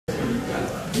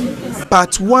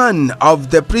Part 1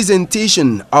 of the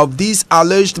presentation of these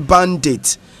alleged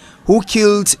bandits who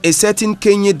killed a certain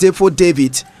Kenyan Defo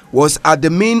David was at the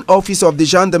main office of the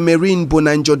Gendarmerie in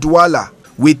Bonanjo Douala.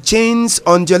 With chains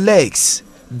on their legs,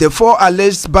 the 4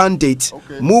 alleged bandits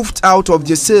moved out of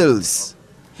their cells.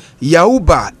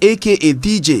 Yauba, aka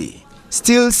DJ,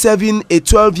 still serving a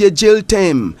 12-year jail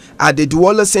term at the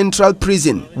Douala Central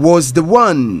Prison, was the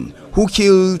one who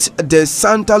killed the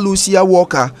Santa Lucia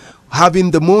worker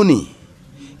having the money.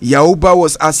 Yauba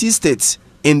was assisted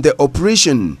in the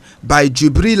operation by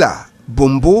Jubrila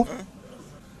Bombo,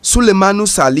 Sulemanu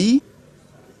Sali,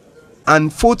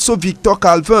 and Fotso Victor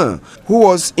Calvin, who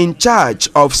was in charge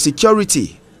of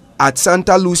security at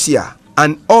Santa Lucia,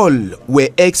 and all were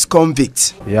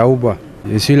ex-convicts.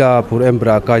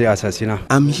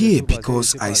 I'm here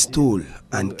because I stole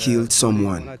and killed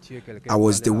someone. I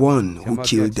was the one who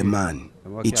killed the man.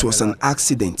 It was an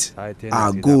accident.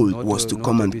 Our goal was to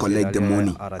come and collect the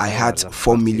money. I had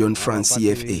 4 million francs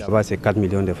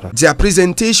CFA. Their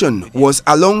presentation was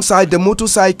alongside the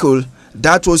motorcycle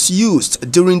that was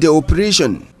used during the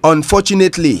operation.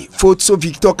 Unfortunately, Fotso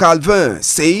Victor Calvin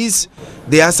says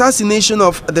the assassination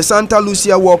of the Santa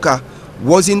Lucia worker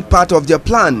wasn't part of their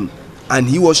plan, and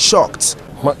he was shocked.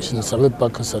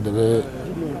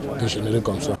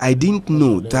 I didn't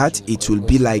know that it will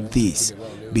be like this,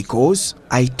 because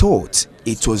I thought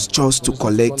it was just to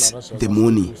collect the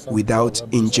money without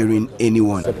injuring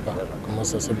anyone.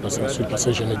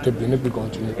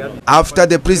 After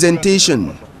the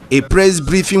presentation, a press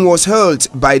briefing was held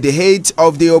by the head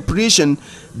of the operation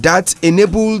that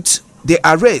enabled the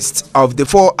arrest of the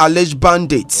 4 alleged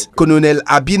bandits. Colonel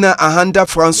Abina Ahanda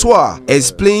Francois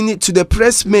explained to the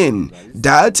pressmen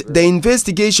that the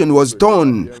investigation was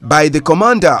done by the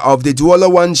commander of the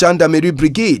Douala 1 Gendarmerie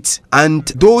Brigade and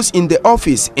those in the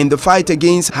office in the fight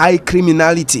against high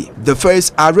criminality. The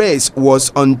first arrest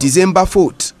was on December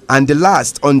 4th and the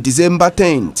last on December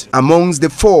 10th. Amongst the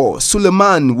 4,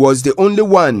 Suleiman was the only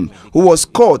one who was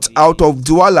caught out of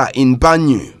Douala in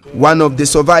Banyu. One of the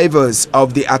survivors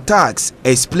of the attacks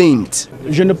explained,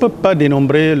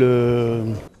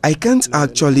 I can't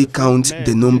actually count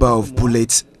the number of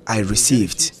bullets I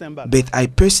received, but I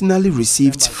personally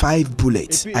received 5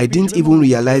 bullets. I didn't even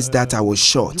realize that I was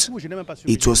shot.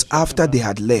 It was after they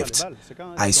had left.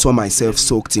 I saw myself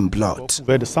soaked in blood.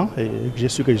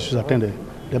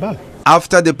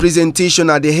 After the presentation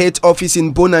at the head office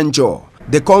in Bonanjo,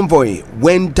 the convoy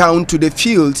went down to the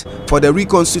field for the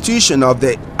reconstitution of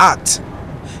the act.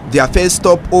 Their first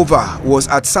stopover was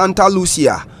at Santa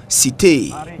Lucia,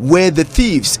 Cité, where the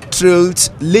thieves trailed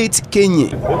late Kenyan.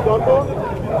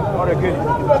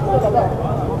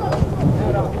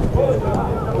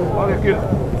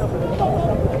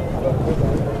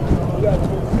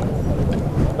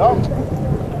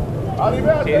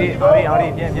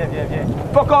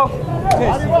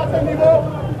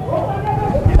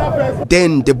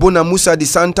 Then the Bonamusa de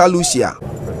Santa Lucia.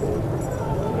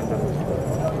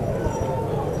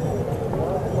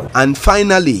 And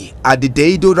finally, at the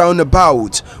Deido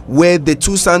roundabout, where the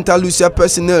 2 Santa Lucia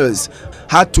personnel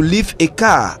had to leave a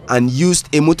car and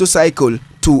used a motorcycle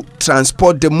to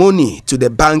transport the money to the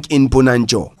bank in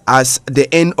Bonanjo. As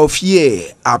the end of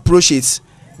year approaches,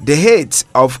 the head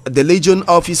of the Legion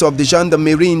Office of the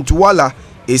Gendarmerie in Douala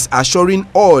is assuring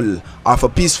all of a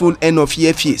peaceful end of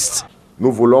year feast.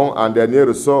 Nous voulons en dernier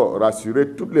ressort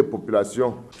rassurer toutes les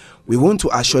populations. We want to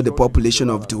assure the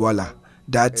population of Douala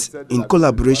that, in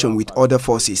collaboration with other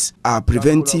forces, our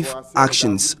preventive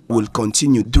actions will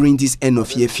continue during this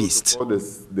end-of-year feast.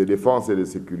 De défense et de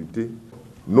sécurité,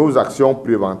 nos actions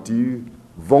préventives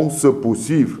vont se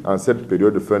poursuivre en cette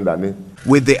période de fin d'année.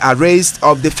 With the arrest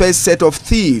of the first set of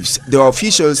thieves, the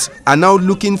officials are now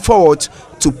looking forward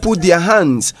to put their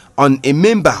hands on a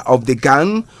member of the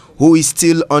gang who is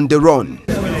still on the run.